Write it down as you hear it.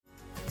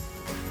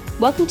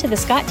Welcome to the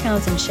Scott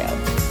Townsend Show,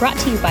 brought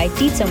to you by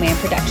Dietzo Man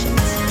Productions.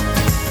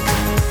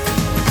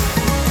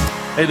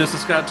 Hey, this is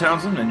Scott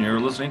Townsend, and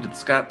you're listening to the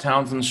Scott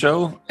Townsend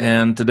Show.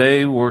 And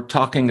today we're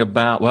talking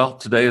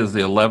about, today is the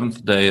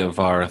 11th day of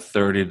our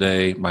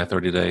 30-day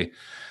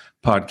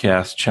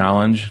podcast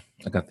challenge.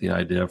 I got the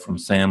idea from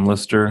Sam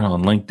Lister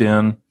on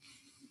LinkedIn.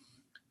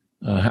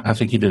 I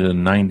think he did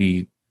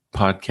 90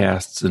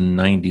 podcasts in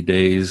 90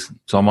 days.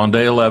 So I'm on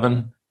day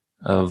 11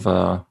 of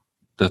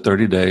the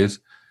 30 days.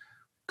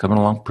 Coming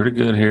along pretty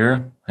good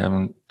here.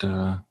 Haven't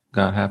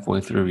got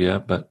halfway through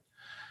yet, but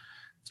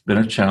it's been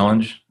a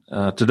challenge.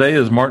 Today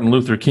is Martin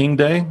Luther King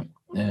Day,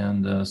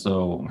 and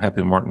so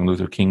happy Martin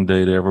Luther King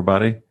Day to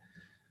everybody.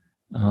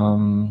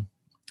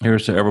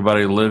 Here's to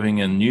everybody living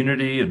in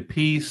unity and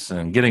peace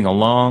and getting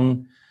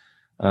along.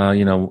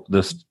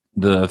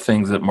 The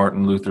things that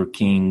Martin Luther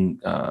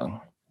King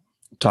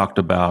talked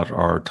about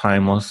are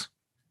timeless.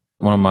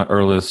 One of my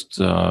earliest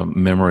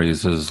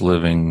memories is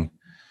living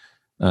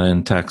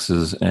in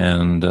Texas,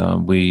 and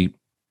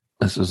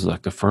this was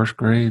like the first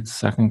grade,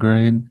 second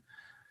grade,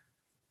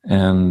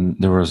 and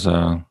there was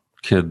a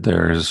kid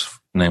there. His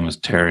name was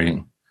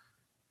Terry,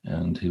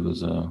 and he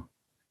was a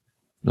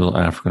little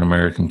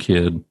African-American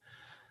kid.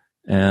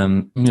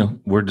 And,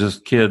 we're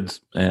just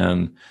kids,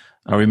 and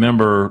I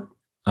remember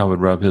I would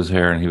rub his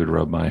hair and he would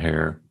rub my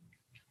hair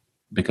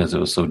because it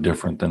was so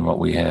different than what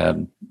we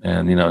had.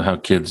 And how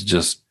kids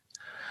just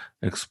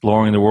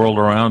exploring the world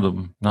around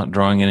them, not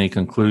drawing any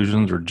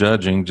conclusions or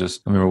judging.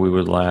 Just, I remember we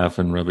would laugh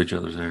and rub each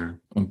other's hair.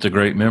 It's a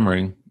great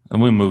memory.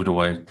 And we moved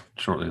away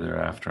shortly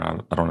thereafter.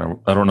 I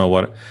don't know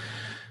what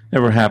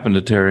ever happened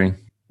to Terry.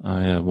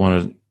 I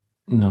want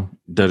to,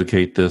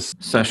 dedicate this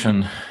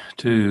session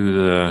to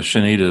the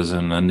Shanitas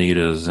and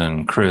Anitas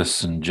and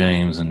Chris and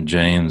James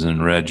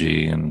and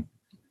Reggie and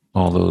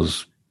all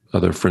those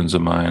other friends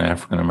of mine,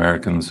 African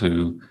Americans,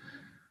 who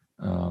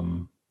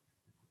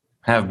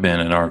have been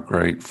and are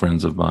great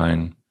friends of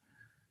mine,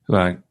 who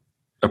I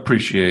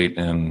appreciate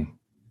and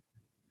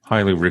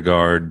highly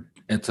regard.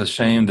 It's a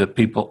shame that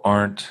people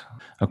aren't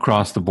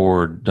across the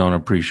board, don't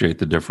appreciate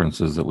the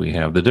differences that we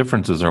have. The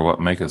differences are what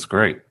make us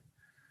great.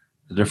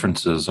 The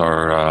differences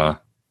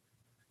are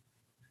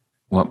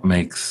what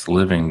makes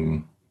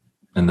living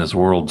in this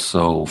world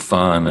so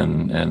fun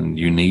and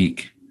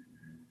unique.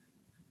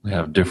 We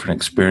have different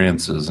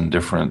experiences and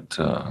different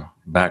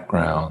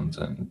backgrounds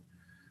and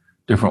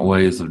different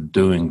ways of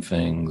doing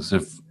things.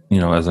 If,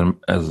 as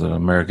an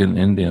American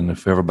Indian,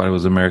 if everybody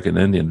was American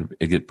Indian,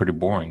 it'd get pretty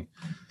boring.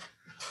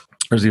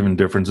 There's even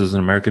differences in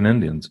American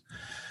Indians.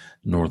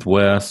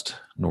 Northwest,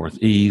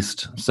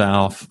 Northeast,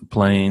 South,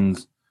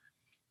 Plains,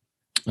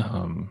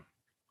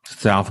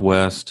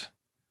 Southwest.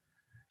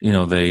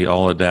 They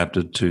all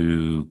adapted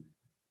to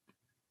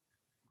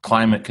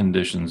climate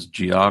conditions,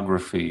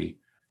 geography,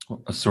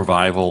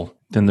 survival.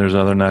 Then there's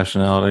other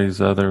nationalities,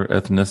 other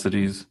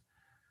ethnicities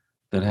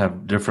that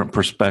have different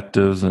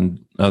perspectives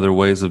and other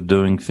ways of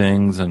doing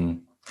things.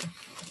 And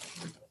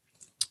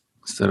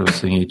instead of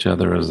seeing each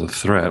other as a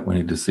threat, we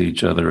need to see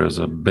each other as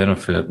a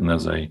benefit and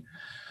as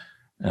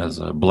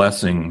a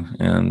blessing,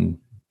 and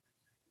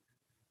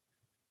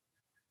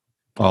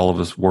all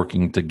of us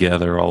working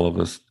together, all of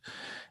us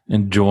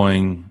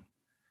enjoying.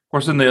 Of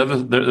course, then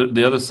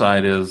the other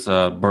side is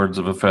birds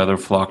of a feather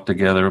flock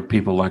together.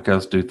 People like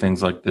us do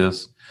things like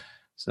this.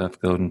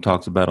 Seth Godin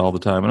talks about all the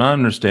time. And I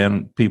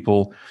understand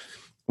people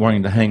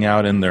wanting to hang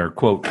out in their,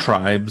 quote,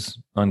 tribes,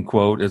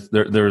 unquote.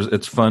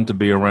 It's fun to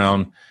be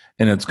around,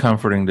 and it's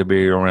comforting to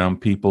be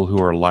around people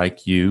who are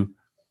like you.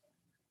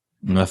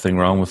 Nothing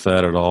wrong with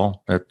that at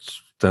all.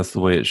 That's the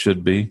way it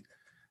should be.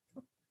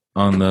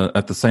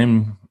 At the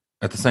same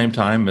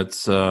time,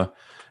 it's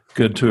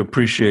good to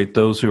appreciate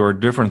those who are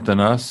different than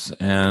us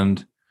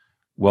and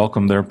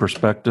welcome their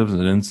perspectives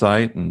and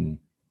insight and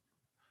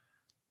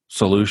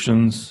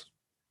solutions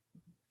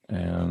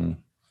and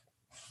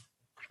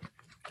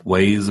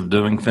ways of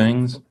doing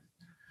things.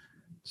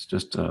 It's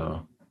just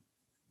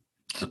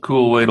it's a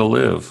cool way to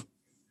live.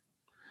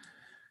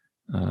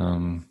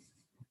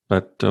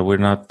 But we're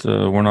not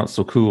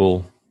so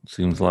cool, it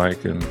seems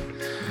like, and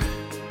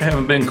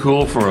haven't been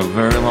cool for a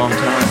very long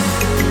time.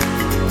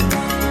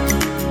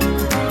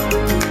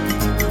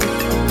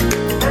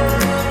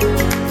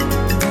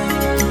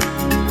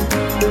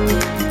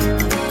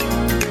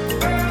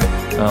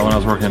 When I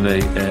was working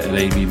at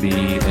ABB,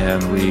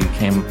 and we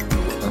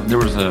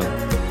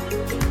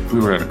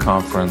were at a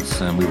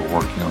conference, and we were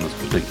working on this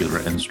particular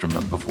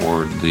instrument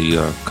before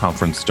the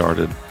conference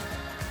started.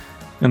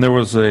 And there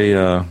was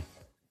a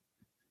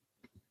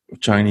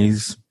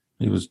Chinese.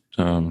 He was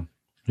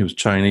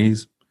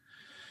Chinese.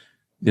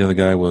 The other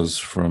guy was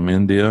from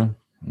India.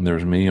 And there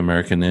was me,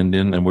 American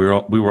Indian, and we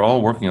were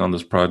all working on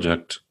this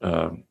project.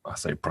 I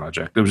say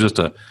project. It was just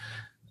I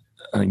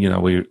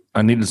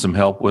needed some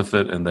help with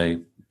it, and they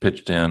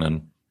pitched in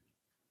and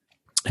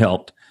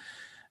helped.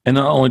 And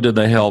not only did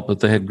they help, but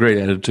they had great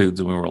attitudes,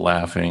 and we were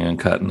laughing and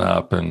cutting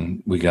up,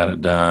 and we got it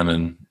done,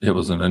 and it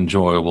was an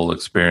enjoyable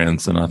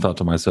experience. And I thought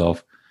to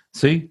myself,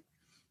 see,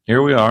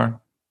 here we are.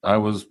 I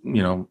was,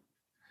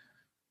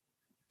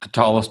 the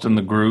tallest in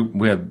the group.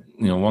 We had,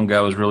 one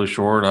guy was really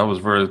short. I was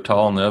very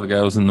tall, and the other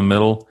guy was in the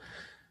middle.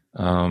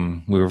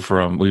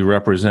 We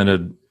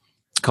represented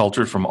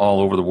cultures from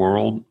all over the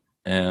world,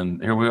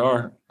 and here we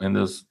are in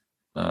this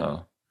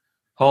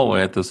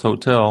hallway at this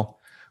hotel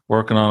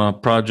working on a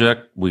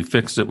project. We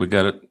fixed it. We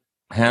got it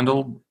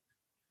handled.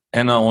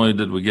 And not only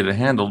did we get it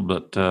handled,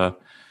 but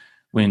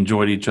we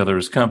enjoyed each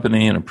other's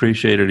company and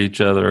appreciated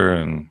each other.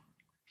 And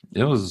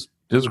it was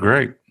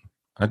great.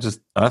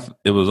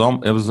 It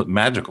was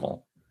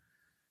magical.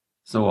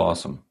 So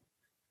awesome.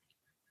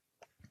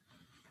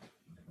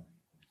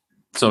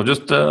 So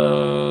just,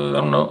 I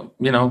don't know,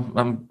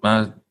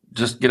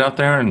 just get out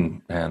there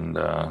and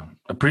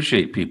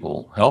appreciate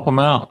people, help them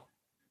out.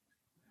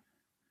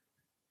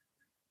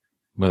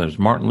 Whether it's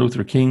Martin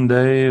Luther King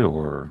Day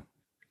or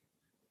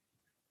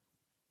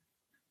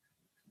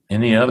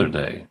any other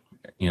day,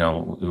 we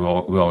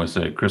always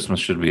say Christmas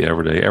should be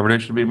every day. Every day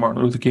should be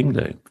Martin Luther King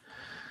Day.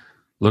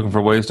 Looking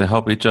for ways to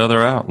help each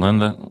other out.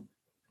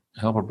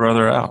 Help a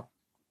brother out.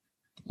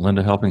 Lend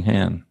a helping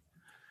hand.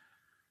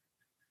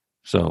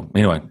 So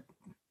anyway,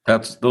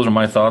 those are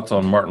my thoughts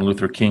on Martin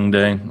Luther King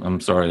Day. I'm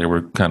sorry they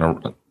were kind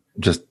of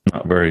just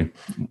not very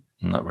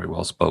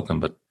well spoken,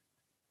 but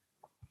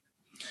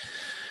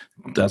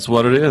that's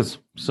what it is.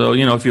 So,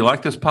 if you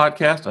like this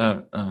podcast,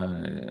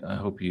 I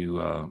hope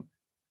you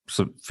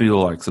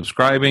feel like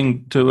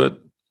subscribing to it.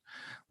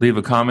 Leave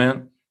a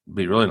comment. It'd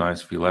be really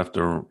nice if you left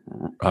a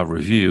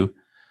review,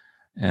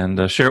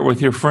 and share it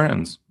with your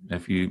friends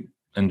if you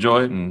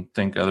enjoy it and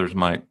think others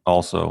might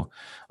also.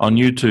 On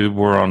YouTube,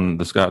 we're on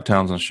the Scott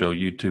Townsend Show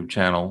YouTube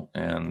channel,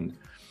 and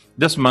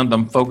this month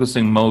I'm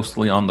focusing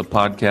mostly on the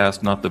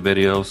podcast, not the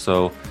video.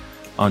 So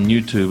on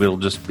YouTube, it'll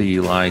just be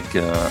like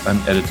an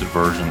edited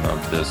version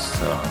of this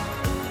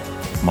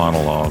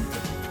monologue.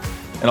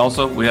 And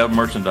also, we have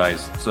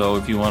merchandise. So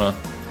if you want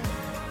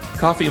a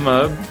coffee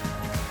mug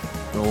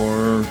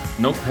or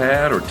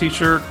notepad or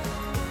t-shirt,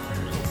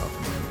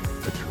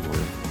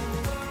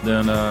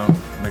 then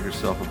make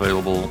yourself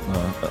available.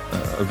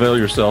 Avail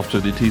yourself to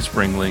the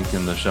Teespring link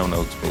in the show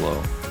notes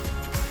below.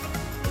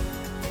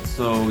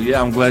 So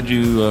yeah, I'm glad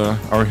you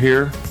are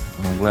here.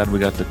 I'm glad we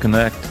got to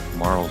connect.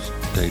 Tomorrow's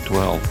day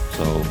 12,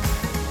 so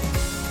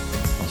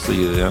I'll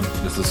see you then.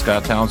 This is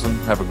Scott Townsend.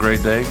 Have a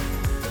great day,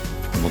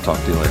 and we'll talk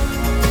to you later.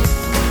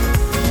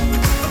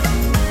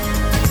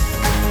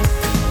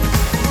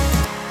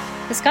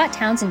 The Scott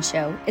Townsend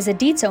Show is a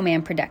Dietzo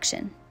Man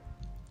production.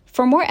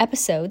 For more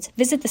episodes,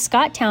 visit the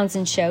Scott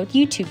Townsend Show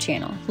YouTube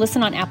channel,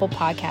 listen on Apple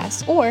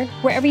Podcasts, or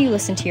wherever you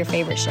listen to your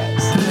favorite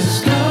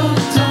shows.